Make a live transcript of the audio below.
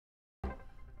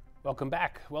Welcome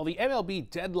back. Well, the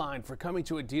MLB deadline for coming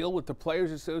to a deal with the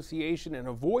Players Association and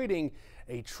avoiding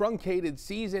a truncated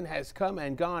season has come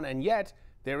and gone, and yet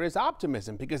there is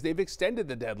optimism because they've extended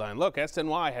the deadline. Look,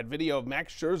 SNY had video of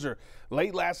Max Scherzer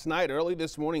late last night, early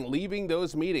this morning, leaving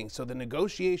those meetings. So the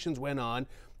negotiations went on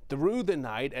through the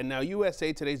night, and now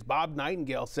USA Today's Bob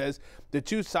Nightingale says the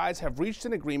two sides have reached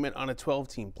an agreement on a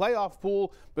 12-team playoff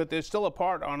pool, but they're still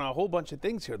apart on a whole bunch of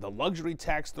things here. The luxury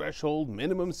tax threshold,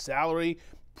 minimum salary,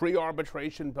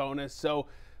 pre-arbitration bonus. So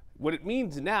what it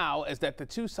means now is that the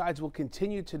two sides will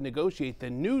continue to negotiate. The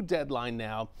new deadline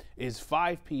now is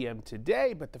 5 p.m.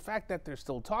 today, but the fact that they're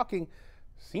still talking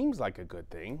seems like a good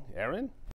thing. Aaron?